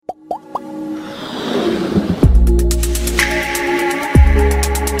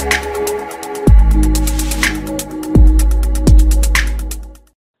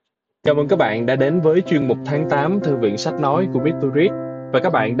mừng các bạn đã đến với chuyên mục tháng 8 Thư viện Sách Nói của Mr. Và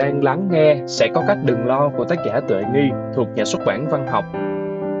các bạn đang lắng nghe Sẽ có cách đừng lo của tác giả Tuệ Nghi thuộc nhà xuất bản Văn học.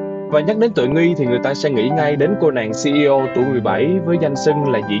 Và nhắc đến Tuệ Nghi thì người ta sẽ nghĩ ngay đến cô nàng CEO tuổi 17 với danh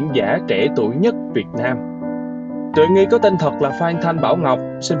xưng là diễn giả trẻ tuổi nhất Việt Nam. Tuệ Nghi có tên thật là Phan Thanh Bảo Ngọc,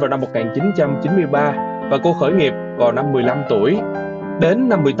 sinh vào năm 1993 và cô khởi nghiệp vào năm 15 tuổi. Đến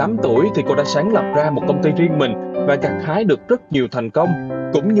năm 18 tuổi thì cô đã sáng lập ra một công ty riêng mình và gặt hái được rất nhiều thành công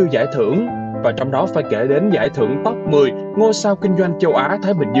cũng như giải thưởng, và trong đó phải kể đến giải thưởng top 10 ngôi sao kinh doanh châu Á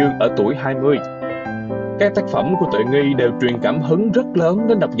Thái Bình Dương ở tuổi 20. Các tác phẩm của Tuệ Nghi đều truyền cảm hứng rất lớn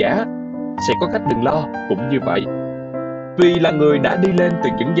đến độc giả. Sẽ có cách đừng lo cũng như vậy. Vì là người đã đi lên từ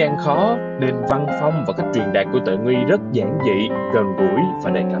những gian khó nên văn phong và cách truyền đạt của Tuệ Nghi rất giản dị, gần gũi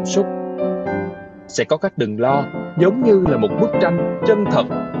và đầy cảm xúc. Sẽ có cách đừng lo giống như là một bức tranh chân thật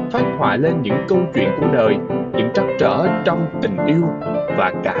phác họa lên những câu chuyện của đời, những trắc trở trong tình yêu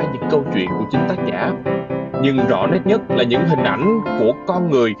và cả những câu chuyện của chính tác giả. Nhưng rõ nét nhất là những hình ảnh của con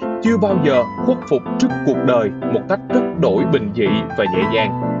người chưa bao giờ khuất phục trước cuộc đời một cách rất đổi bình dị và nhẹ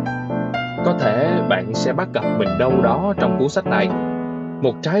nhàng. Có thể bạn sẽ bắt gặp mình đâu đó trong cuốn sách này.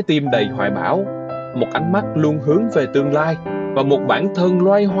 Một trái tim đầy hoài bão, một ánh mắt luôn hướng về tương lai và một bản thân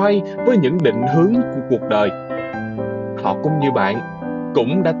loay hoay với những định hướng của cuộc đời. Họ cũng như bạn,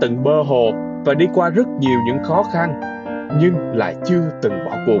 cũng đã từng mơ hồ và đi qua rất nhiều những khó khăn, nhưng lại chưa từng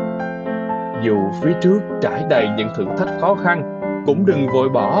bỏ cuộc. Dù phía trước trải đầy những thử thách khó khăn, cũng đừng vội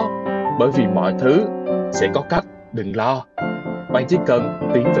bỏ, bởi vì mọi thứ sẽ có cách đừng lo. Bạn chỉ cần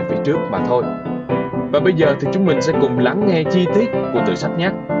tiến về phía trước mà thôi. Và bây giờ thì chúng mình sẽ cùng lắng nghe chi tiết của tựa sách nhé.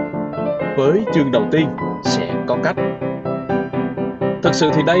 Với chương đầu tiên, sẽ có cách. Thực sự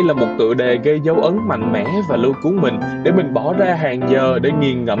thì đây là một tựa đề gây dấu ấn mạnh mẽ và lôi cuốn mình để mình bỏ ra hàng giờ để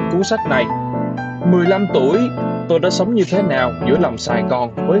nghiền ngẫm cuốn sách này. 15 tuổi, tôi đã sống như thế nào giữa lòng Sài Gòn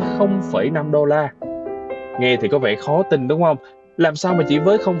với $0,5? Nghe thì có vẻ khó tin đúng không? Làm sao mà chỉ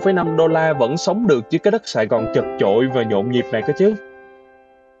với $0,5 vẫn sống được dưới cái đất Sài Gòn chật chội và nhộn nhịp này cơ chứ?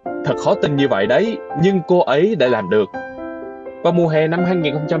 Thật khó tin như vậy đấy, nhưng cô ấy đã làm được. Vào mùa hè năm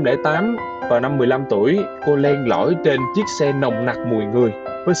 2008, vào năm 15 tuổi, cô len lỏi trên chiếc xe nồng nặc mùi người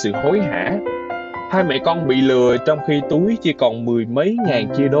với sự hối hả. Hai mẹ con bị lừa trong khi túi chỉ còn 10 mấy ngàn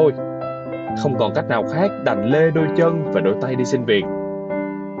chia đôi. Không còn cách nào khác đành lê đôi chân và đôi tay đi xin việc.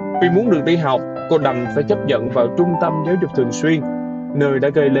 Vì muốn được đi học, cô đành phải chấp nhận vào trung tâm giáo dục thường xuyên, nơi đã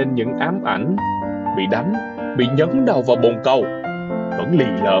gây lên những ám ảnh, bị đánh, bị nhấn đầu vào bồn cầu. Vẫn lì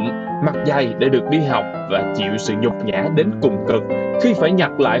lợm, mặt dày để được đi học và chịu sự nhục nhã đến cùng cực khi phải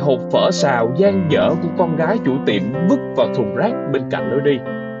nhặt lại hộp phở xào dang dở của con gái chủ tiệm vứt vào thùng rác bên cạnh lối đi.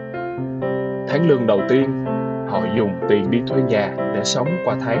 Tháng lương đầu tiên, họ dùng tiền đi thuê nhà để sống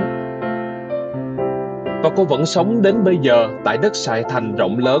qua tháng. Và cô vẫn sống đến bây giờ tại đất Sài Thành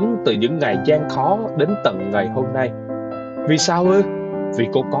rộng lớn từ những ngày gian khó đến tận ngày hôm nay. Vì sao ư? Vì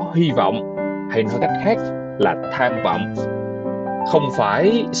cô có hy vọng, hay nói cách khác là tham vọng. Không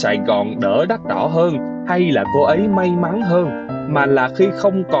phải Sài Gòn đỡ đắt đỏ hơn hay là cô ấy may mắn hơn, mà là khi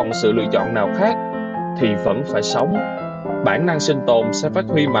không còn sự lựa chọn nào khác thì vẫn phải sống. Bản năng sinh tồn sẽ phát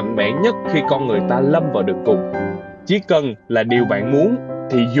huy mạnh mẽ nhất khi con người ta lâm vào đường cùng. Chỉ cần là điều bạn muốn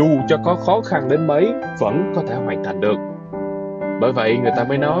thì dù cho có khó khăn đến mấy vẫn có thể hoàn thành được. Bởi vậy người ta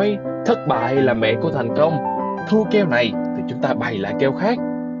mới nói thất bại là mẹ của thành công. Thua keo này thì chúng ta bày lại keo khác.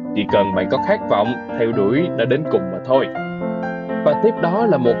 Chỉ cần bạn có khát vọng, theo đuổi đã đến cùng mà thôi. Và tiếp đó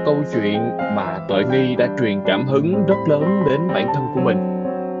là một câu chuyện mà Tuệ Nghi đã truyền cảm hứng rất lớn đến bản thân của mình.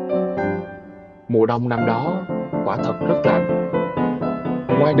 Mùa đông năm đó, quả thật rất lạnh.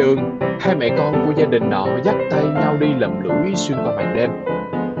 Ngoài đường, hai mẹ con của gia đình nọ dắt tay nhau đi lầm lũi xuyên qua màn đêm.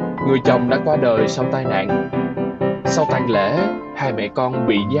 Người chồng đã qua đời sau tai nạn. Sau tang lễ, hai mẹ con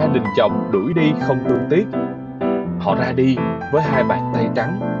bị gia đình chồng đuổi đi không thương tiếc. Họ ra đi với hai bàn tay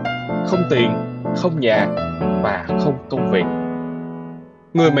trắng, không tiền, không nhà và không công việc.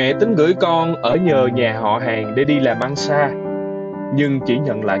 Người mẹ tính gửi con ở nhờ nhà họ hàng để đi làm ăn xa, nhưng chỉ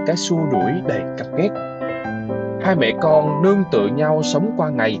nhận lại cái xua đuổi đầy căm ghét. Hai mẹ con nương tựa nhau sống qua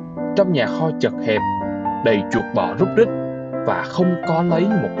ngày trong nhà kho chật hẹp, đầy chuột bọ rúc rích và không có lấy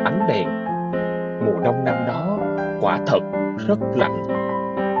một ánh đèn. Mùa đông năm đó quả thật rất lạnh.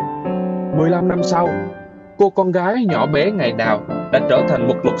 15 năm sau, cô con gái nhỏ bé ngày nào đã trở thành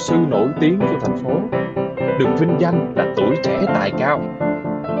một luật sư nổi tiếng của thành phố, được vinh danh là tuổi trẻ tài cao.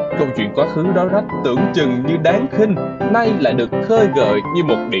 Câu chuyện quá khứ đó rách tưởng chừng như đáng khinh, nay lại được khơi gợi như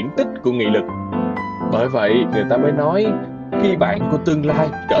một điển tích của nghị lực. Bởi vậy người ta mới nói, khi bạn của tương lai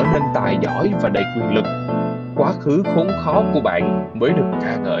trở nên tài giỏi và đầy quyền lực, quá khứ khốn khó của bạn mới được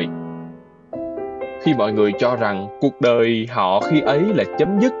ca ngợi. Khi mọi người cho rằng cuộc đời họ khi ấy là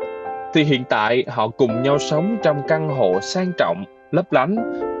chấm dứt, thì hiện tại họ cùng nhau sống trong căn hộ sang trọng, lấp lánh,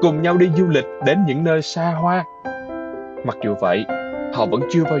 cùng nhau đi du lịch đến những nơi xa hoa. Mặc dù vậy, họ vẫn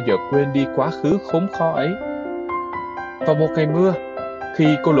chưa bao giờ quên đi quá khứ khốn khó ấy. Vào một ngày mưa, khi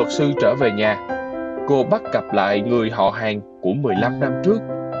cô luật sư trở về nhà, cô bắt gặp lại người họ hàng của 15 năm trước.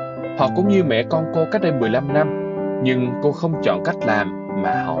 Họ cũng như mẹ con cô cách đây 15 năm, nhưng cô không chọn cách làm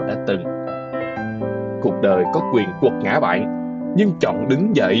mà họ đã từng. Cuộc đời có quyền quật ngã bạn, nhưng chọn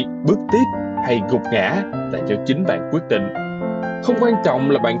đứng dậy, bước tiếp hay gục ngã là do chính bạn quyết định. Không quan trọng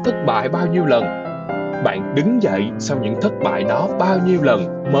là bạn thất bại bao nhiêu lần, bạn đứng dậy sau những thất bại đó bao nhiêu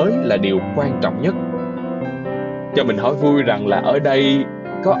lần mới là điều quan trọng nhất. Cho mình hỏi vui rằng là ở đây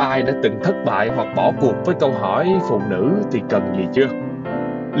có ai đã từng thất bại hoặc bỏ cuộc với câu hỏi phụ nữ thì cần gì chưa?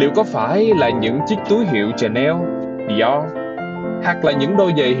 Liệu có phải là những chiếc túi hiệu Chanel, Dior, hoặc là những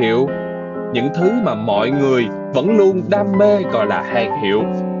đôi giày hiệu, những thứ mà mọi người vẫn luôn đam mê gọi là hàng hiệu?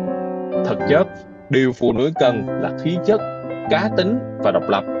 Thực chất, điều phụ nữ cần là khí chất, cá tính và độc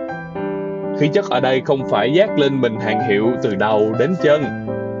lập. Khí chất ở đây không phải dát lên mình hàng hiệu từ đầu đến chân.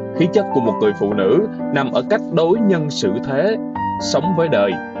 Khí chất của một người phụ nữ nằm ở cách đối nhân xử thế, sống với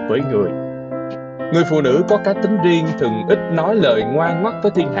đời, với người. Người phụ nữ có cá tính riêng thường ít nói lời ngoan ngoắt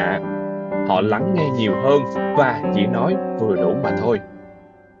với thiên hạ. Họ lắng nghe nhiều hơn và chỉ nói vừa đủ mà thôi.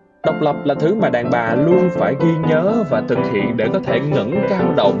 Độc lập là thứ mà đàn bà luôn phải ghi nhớ và thực hiện để có thể ngẩng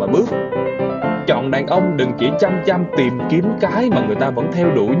cao đầu mà bước. Chọn đàn ông đừng chỉ chăm chăm tìm kiếm cái mà người ta vẫn theo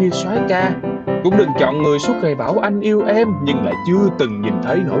đuổi như soái ca. Cũng đừng chọn người suốt ngày bảo anh yêu em nhưng lại chưa từng nhìn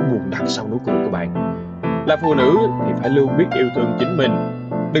thấy nỗi buồn đằng sau nụ cười của bạn. Là phụ nữ thì phải luôn biết yêu thương chính mình.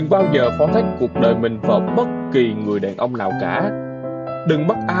 Đừng bao giờ phó thác cuộc đời mình vào bất kỳ người đàn ông nào cả. Đừng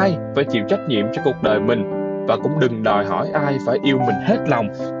bắt ai phải chịu trách nhiệm cho cuộc đời mình, và cũng đừng đòi hỏi ai phải yêu mình hết lòng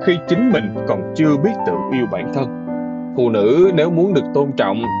khi chính mình còn chưa biết tự yêu bản thân. Phụ nữ nếu muốn được tôn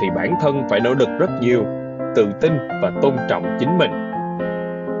trọng thì bản thân phải nỗ lực rất nhiều, tự tin và tôn trọng chính mình.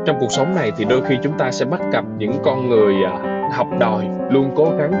 Trong cuộc sống này thì đôi khi chúng ta sẽ bắt gặp những con người học đòi, luôn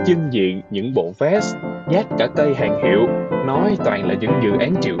cố gắng chưng diện những bộ vest, dát cả cây hàng hiệu, nói toàn là những dự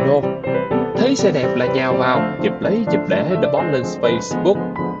án triệu đô. Thấy xe đẹp là nhào vào, chụp lấy chụp để The Boss lên Facebook.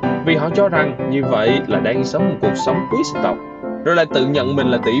 Vì họ cho rằng như vậy là đang sống một cuộc sống quý tộc, rồi lại tự nhận mình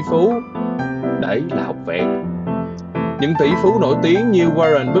là tỷ phú. Đấy là học vẹn. Những tỷ phú nổi tiếng như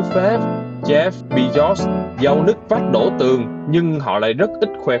Warren Buffett, Jeff Bezos giàu nứt vách đổ tường, nhưng họ lại rất ít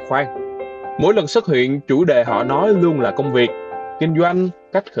khoe khoang. Mỗi lần xuất hiện, chủ đề họ nói luôn là công việc, kinh doanh,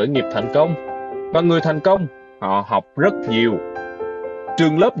 cách khởi nghiệp thành công. Và người thành công, họ học rất nhiều.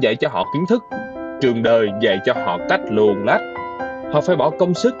 Trường lớp dạy cho họ kiến thức, trường đời dạy cho họ cách luồn lách. Họ phải bỏ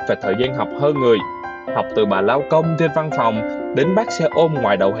công sức và thời gian học hơn người. Học từ bà lao công trên văn phòng đến bác xe ôm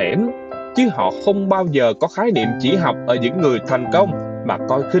ngoài đầu hẻm. Chứ họ không bao giờ có khái niệm chỉ học ở những người thành công mà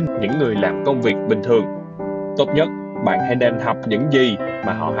coi khinh những người làm công việc bình thường. Tốt nhất, bạn hãy nên học những gì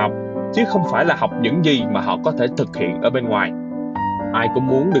mà họ học, chứ không phải là học những gì mà họ có thể thực hiện ở bên ngoài. Ai cũng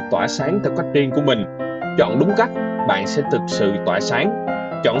muốn được tỏa sáng theo cách riêng của mình. Chọn đúng cách, bạn sẽ thực sự tỏa sáng.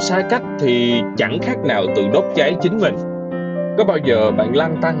 Chọn sai cách thì chẳng khác nào tự đốt cháy chính mình. Có bao giờ bạn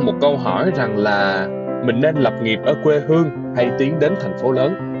lăn tăn một câu hỏi rằng là mình nên lập nghiệp ở quê hương hay tiến đến thành phố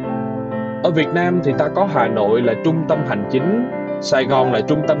lớn? Ở Việt Nam thì ta có Hà Nội là trung tâm hành chính, Sài Gòn là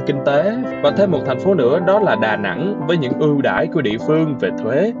trung tâm kinh tế, và thêm một thành phố nữa đó là Đà Nẵng với những ưu đãi của địa phương về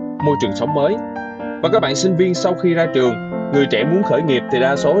thuế, môi trường sống mới. Và các bạn sinh viên sau khi ra trường, người trẻ muốn khởi nghiệp thì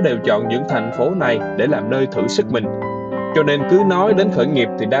đa số đều chọn những thành phố này để làm nơi thử sức mình. Cho nên cứ nói đến khởi nghiệp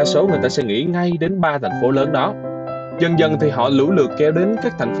thì đa số người ta sẽ nghĩ ngay đến 3 thành phố lớn đó. Dần dần thì họ lũ lượt kéo đến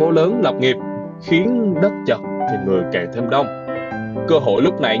các thành phố lớn lập nghiệp, khiến đất chật thì người càng thêm đông. Cơ hội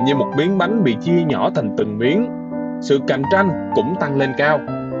lúc này như một miếng bánh bị chia nhỏ thành từng miếng. Sự cạnh tranh cũng tăng lên cao.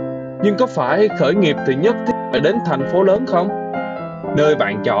 Nhưng có phải khởi nghiệp thì nhất thiết phải đến thành phố lớn không? Nơi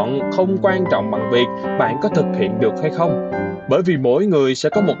bạn chọn không quan trọng bằng việc bạn có thực hiện được hay không. Bởi vì mỗi người sẽ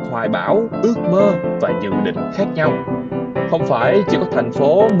có một hoài bão, ước mơ và dự định khác nhau. Không phải chỉ có thành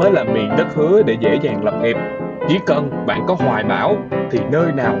phố mới là miền đất hứa để dễ dàng lập nghiệp. Chỉ cần bạn có hoài bão thì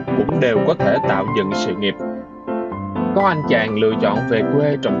nơi nào cũng đều có thể tạo dựng sự nghiệp. Có anh chàng lựa chọn về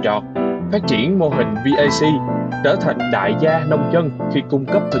quê trồng trọt, phát triển mô hình VAC, trở thành đại gia nông dân khi cung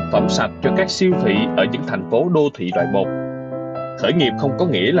cấp thực phẩm sạch cho các siêu thị ở những thành phố đô thị loại 1. Khởi nghiệp không có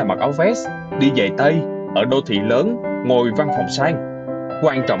nghĩa là mặc áo vest, đi giày tây, ở đô thị lớn, ngồi văn phòng sang.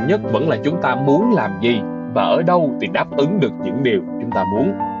 Quan trọng nhất vẫn là chúng ta muốn làm gì và ở đâu thì đáp ứng được những điều chúng ta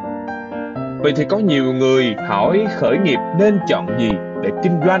muốn. Vậy thì có nhiều người hỏi khởi nghiệp nên chọn gì để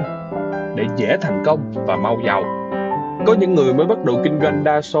kinh doanh, để dễ thành công và mau giàu. Có những người mới bắt đầu kinh doanh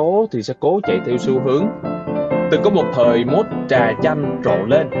đa số thì sẽ cố chạy theo xu hướng. Từng có một thời mốt trà chanh rộ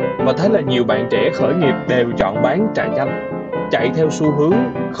lên, và thấy là nhiều bạn trẻ khởi nghiệp đều chọn bán trà chanh. Chạy theo xu hướng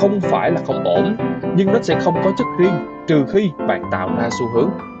không phải là không ổn, nhưng nó sẽ không có chất riêng, trừ khi bạn tạo ra xu hướng.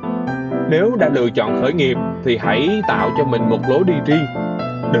 Nếu đã lựa chọn khởi nghiệp thì hãy tạo cho mình một lối đi riêng.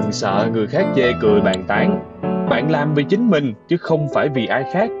 Đừng sợ người khác chê cười bàn tán. Bạn làm vì chính mình chứ không phải vì ai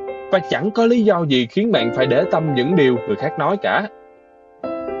khác, và chẳng có lý do gì khiến bạn phải để tâm những điều người khác nói cả.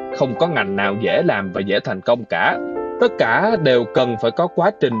 Không có ngành nào dễ làm và dễ thành công cả. Tất cả đều cần phải có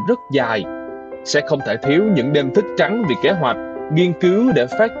quá trình rất dài. Sẽ không thể thiếu những đêm thức trắng vì kế hoạch, nghiên cứu để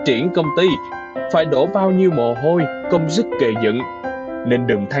phát triển công ty. Phải đổ bao nhiêu mồ hôi, công sức gây dựng. Nên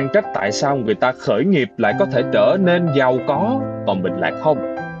đừng than trách tại sao người ta khởi nghiệp lại có thể trở nên giàu có, còn mình lại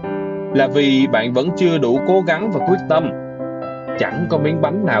không. Là vì bạn vẫn chưa đủ cố gắng và quyết tâm. Chẳng có miếng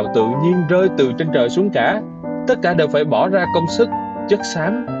bánh nào tự nhiên rơi từ trên trời xuống cả. Tất cả đều phải bỏ ra công sức, chất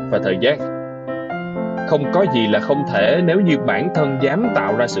xám và thời gian. Không có gì là không thể nếu như bản thân dám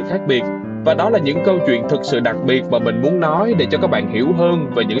tạo ra sự khác biệt. Và đó là những câu chuyện thực sự đặc biệt mà mình muốn nói để cho các bạn hiểu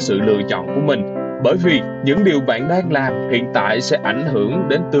hơn về những sự lựa chọn của mình. Bởi vì những điều bạn đang làm hiện tại sẽ ảnh hưởng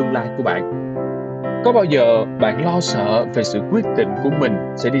đến tương lai của bạn. Có bao giờ bạn lo sợ về sự quyết định của mình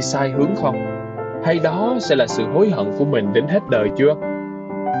sẽ đi sai hướng không? Hay đó sẽ là sự hối hận của mình đến hết đời chưa?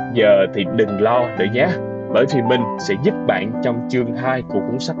 Giờ thì đừng lo nữa nhé, bởi vì mình sẽ giúp bạn trong chương 2 của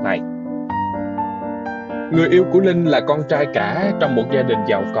cuốn sách này. Người yêu của Linh là con trai cả trong một gia đình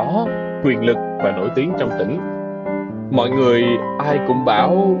giàu có, quyền lực và nổi tiếng trong tỉnh. Mọi người ai cũng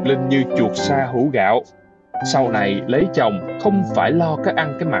bảo Linh như chuột sa hũ gạo. Sau này lấy chồng không phải lo cái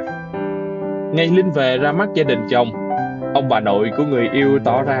ăn cái mặc. Ngày Linh về ra mắt gia đình chồng, ông bà nội của người yêu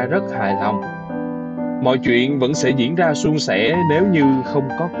tỏ ra rất hài lòng. Mọi chuyện vẫn sẽ diễn ra suôn sẻ nếu như không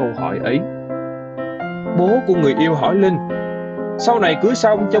có câu hỏi ấy. Bố của người yêu hỏi Linh, sau này cưới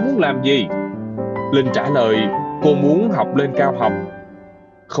xong cháu muốn làm gì? Linh trả lời, cô muốn học lên cao học.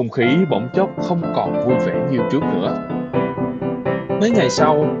 Không khí bỗng chốc không còn vui vẻ như trước nữa. Mấy ngày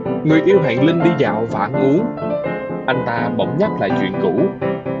sau, người yêu hẹn Linh đi dạo và ăn uống. Anh ta bỗng nhắc lại chuyện cũ,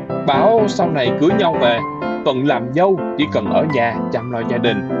 bảo sau này cưới nhau về, phận làm dâu chỉ cần ở nhà chăm lo gia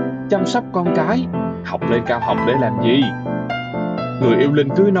đình, chăm sóc con cái, học lên cao học để làm gì? Người yêu Linh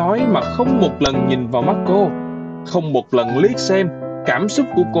cứ nói mà không một lần nhìn vào mắt cô, không một lần liếc xem cảm xúc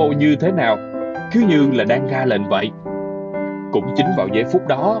của cô như thế nào, cứ như là đang ra lệnh vậy. Cũng chính vào giây phút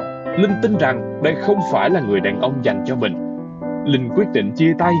đó, Linh tin rằng đây không phải là người đàn ông dành cho mình. Linh quyết định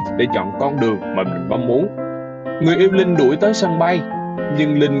chia tay để chọn con đường mà mình mong muốn. Người yêu Linh đuổi tới sân bay,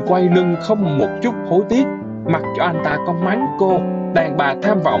 nhưng Linh quay lưng không một chút hối tiếc, mặc cho anh ta có mắng cô, đàn bà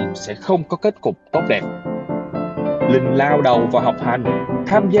tham vọng sẽ không có kết cục tốt đẹp. Linh lao đầu vào học hành,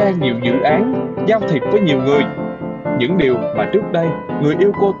 tham gia nhiều dự án, giao thiệp với nhiều người. Những điều mà trước đây người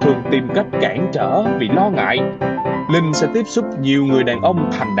yêu cô thường tìm cách cản trở vì lo ngại. Linh sẽ tiếp xúc nhiều người đàn ông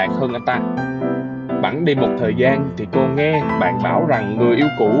thành đạt hơn anh ta. Bẵng đi một thời gian thì cô nghe bạn bảo rằng người yêu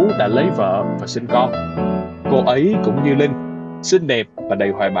cũ đã lấy vợ và sinh con. Cô ấy cũng như Linh, xinh đẹp và đầy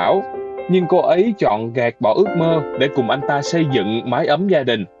hoài bão, nhưng cô ấy chọn gạt bỏ ước mơ để cùng anh ta xây dựng mái ấm gia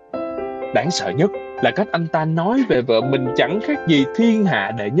đình. Đáng sợ nhất là cách anh ta nói về vợ mình chẳng khác gì thiên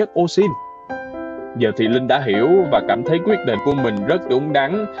hạ đệ nhất ô sin. Giờ thì Linh đã hiểu và cảm thấy quyết định của mình rất đúng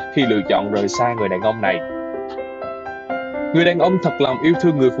đắn khi lựa chọn rời xa người đàn ông này. Người đàn ông thật lòng yêu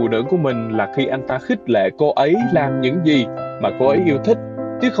thương người phụ nữ của mình là khi anh ta khích lệ cô ấy làm những gì mà cô ấy yêu thích,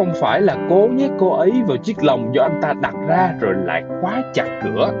 chứ không phải là cố nhét cô ấy vào chiếc lồng do anh ta đặt ra rồi lại khóa chặt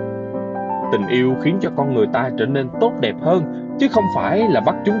cửa. Tình yêu khiến cho con người ta trở nên tốt đẹp hơn, chứ không phải là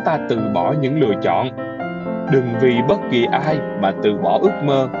bắt chúng ta từ bỏ những lựa chọn. Đừng vì bất kỳ ai mà từ bỏ ước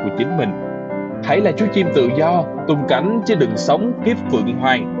mơ của chính mình. Hãy là chú chim tự do, tung cánh chứ đừng sống kiếp phượng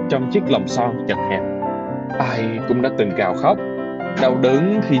hoàng trong chiếc lồng son chật hẹp. Ai cũng đã từng gào khóc, đau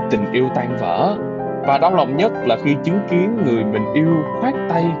đớn khi tình yêu tan vỡ, và đau lòng nhất là khi chứng kiến người mình yêu khoác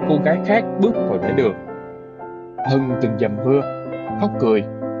tay cô gái khác bước vào lễ đường. Hân từng dầm mưa, khóc cười,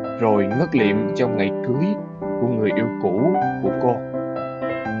 rồi ngất lịm trong ngày cưới của người yêu cũ của cô.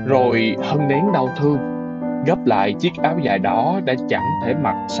 Rồi Hân nén đau thương, gấp lại chiếc áo dài đỏ đã chẳng thể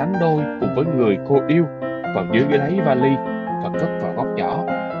mặc sánh đôi cùng với người cô yêu vào dưới cái đáy vali và cất vào góc nhỏ.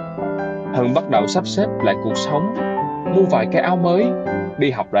 Hân bắt đầu sắp xếp lại cuộc sống, mua vài cái áo mới,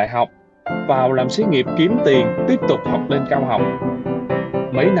 đi học đại học, vào làm xí nghiệp kiếm tiền, tiếp tục học lên cao học.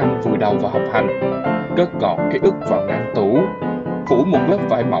 Mấy năm vùi đầu vào học hành, cất gọt ký ức vào ngăn tủ, phủ một lớp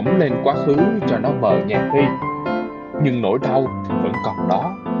vải mỏng lên quá khứ cho nó mờ nhạt đi. Nhưng nỗi đau vẫn còn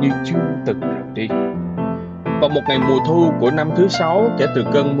đó như chưa từng rời đi. Vào một ngày mùa thu của năm thứ 6 kể từ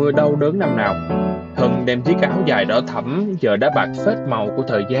cơn mưa đau đớn năm nào, Hân đem chiếc áo dài đỏ thẫm giờ đã bạc phết màu của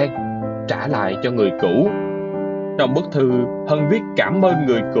thời gian trả lại cho người cũ. Trong bức thư, Hân viết cảm ơn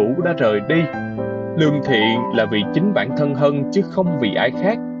người cũ đã rời đi. Lương thiện là vì chính bản thân Hân chứ không vì ai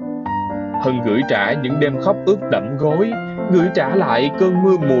khác. Hân gửi trả những đêm khóc ướt đẫm gối, gửi trả lại cơn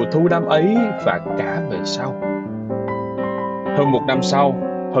mưa mùa thu năm ấy và cả về sau. Hơn 1 năm sau,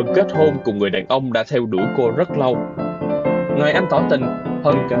 Hân kết hôn cùng người đàn ông đã theo đuổi cô rất lâu. Ngày anh tỏ tình,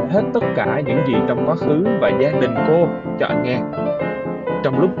 Hân kể hết tất cả những gì trong quá khứ và gia đình cô cho anh nghe.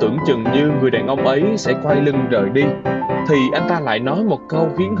 Trong lúc tưởng chừng như người đàn ông ấy sẽ quay lưng rời đi, thì anh ta lại nói một câu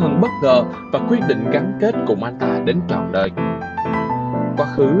khiến Hân bất ngờ và quyết định gắn kết cùng anh ta đến trọn đời. Quá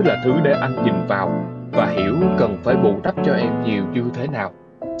khứ là thứ để anh nhìn vào và hiểu cần phải bù đắp cho em nhiều như thế nào,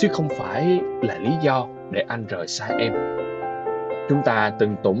 chứ không phải là lý do để anh rời xa em. Chúng ta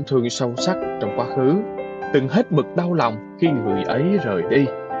từng tổn thương sâu sắc trong quá khứ, từng hết mực đau lòng khi người ấy rời đi.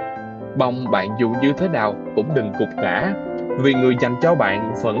 Mong bạn dù như thế nào cũng đừng gục ngã, vì người dành cho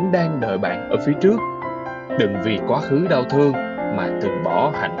bạn vẫn đang đợi bạn ở phía trước. Đừng vì quá khứ đau thương mà từ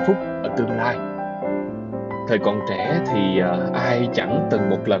bỏ hạnh phúc ở tương lai. Thời còn trẻ thì ai chẳng từng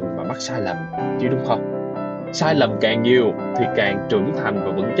một lần mà mắc sai lầm, chứ đúng không? Sai lầm càng nhiều thì càng trưởng thành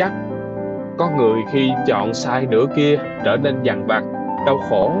và vững chắc. Có người khi chọn sai nửa kia trở nên dằn vặt, đau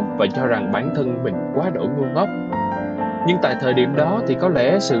khổ và cho rằng bản thân mình quá đỗi ngu ngốc. Nhưng tại thời điểm đó thì có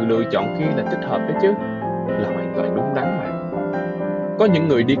lẽ sự lựa chọn kia là thích hợp đấy chứ, là hoàn toàn đúng đắn mà. Có những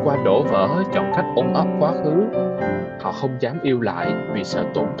người đi qua đổ vỡ chọn cách ôm ấp quá khứ. Họ không dám yêu lại vì sợ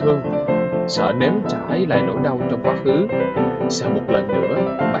tổn thương, sợ nếm trải lại nỗi đau trong quá khứ, sợ một lần nữa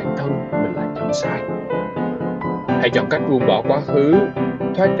bản thân mình lại chọn sai. Hãy chọn cách buông bỏ quá khứ,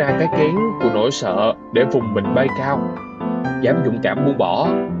 thoát ra cái kén của nỗi sợ để vùng mình bay cao. Dám dũng cảm buông bỏ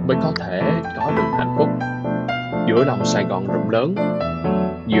mới có thể có được hạnh phúc. Giữa lòng Sài Gòn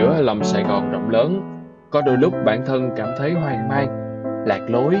rộng lớn, có đôi lúc bản thân cảm thấy hoang mang, lạc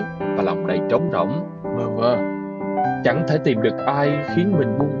lối và lòng đầy trống rỗng, vơ vơ. Chẳng thể tìm được ai khiến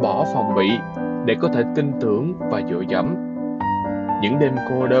mình buông bỏ phòng bị để có thể tin tưởng và dựa dẫm. Những đêm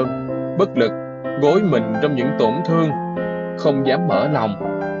cô đơn, bất lực, gối mình trong những tổn thương, không dám mở lòng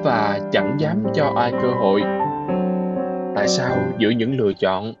và chẳng dám cho ai cơ hội. Tại sao giữa những lựa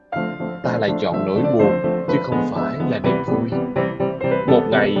chọn, ta lại chọn nỗi buồn chứ không phải là niềm vui? Một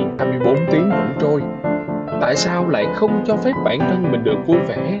ngày 24 tiếng vẫn trôi, tại sao lại không cho phép bản thân mình được vui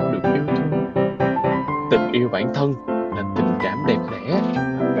vẻ, được yêu thương? Tình yêu bản thân là tình cảm đẹp đẽ,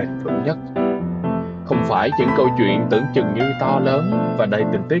 bền vững nhất. Không phải những câu chuyện tưởng chừng như to lớn và đầy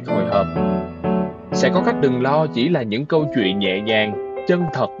tình tiết hồi hộp. Sẽ có cách đừng lo chỉ là những câu chuyện nhẹ nhàng, chân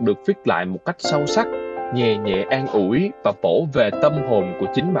thật được viết lại một cách sâu sắc, nhẹ nhẹ an ủi và vỗ về tâm hồn của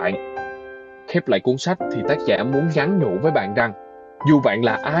chính bạn. Khép lại cuốn sách thì tác giả muốn nhắn nhủ với bạn rằng dù bạn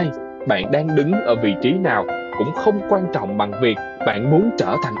là ai, bạn đang đứng ở vị trí nào cũng không quan trọng bằng việc bạn muốn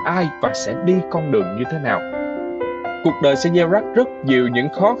trở thành ai và sẽ đi con đường như thế nào. Cuộc đời sẽ gieo rắc rất nhiều những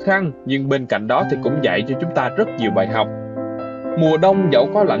khó khăn, nhưng bên cạnh đó thì cũng dạy cho chúng ta rất nhiều bài học. Mùa đông dẫu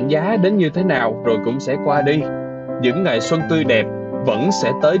có lạnh giá đến như thế nào rồi cũng sẽ qua đi. Những ngày xuân tươi đẹp vẫn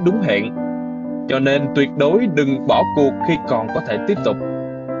sẽ tới đúng hẹn. Cho nên tuyệt đối đừng bỏ cuộc khi còn có thể tiếp tục.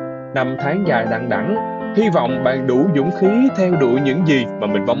 Năm tháng dài đằng đẵng, hy vọng bạn đủ dũng khí theo đuổi những gì mà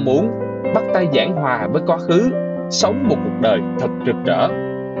mình mong muốn, bắt tay giảng hòa với quá khứ, sống một cuộc đời thật rực rỡ.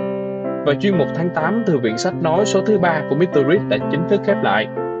 Và chuyên mục tháng 8 từ Viện Sách Nói số thứ 3 của Mr. Read đã chính thức khép lại.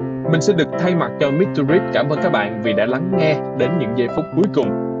 Mình xin được thay mặt cho Mr. Read cảm ơn các bạn vì đã lắng nghe đến những giây phút cuối cùng.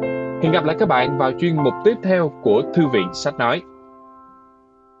 Hẹn gặp lại các bạn vào chuyên mục tiếp theo của Thư viện Sách Nói.